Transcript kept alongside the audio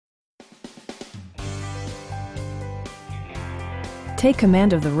Take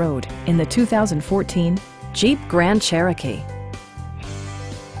command of the road in the 2014 Jeep Grand Cherokee.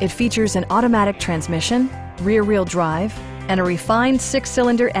 It features an automatic transmission, rear-wheel drive, and a refined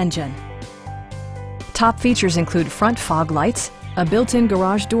 6-cylinder engine. Top features include front fog lights, a built-in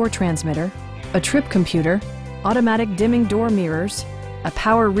garage door transmitter, a trip computer, automatic dimming door mirrors, a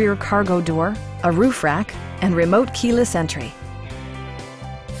power rear cargo door, a roof rack, and remote keyless entry.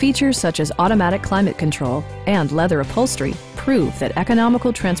 Features such as automatic climate control and leather upholstery prove that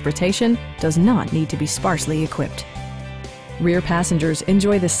economical transportation does not need to be sparsely equipped. Rear passengers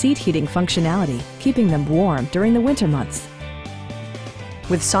enjoy the seat heating functionality, keeping them warm during the winter months.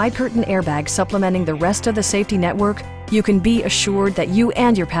 With side curtain airbags supplementing the rest of the safety network, you can be assured that you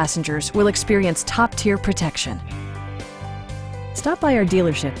and your passengers will experience top-tier protection. Stop by our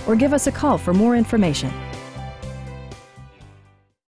dealership or give us a call for more information.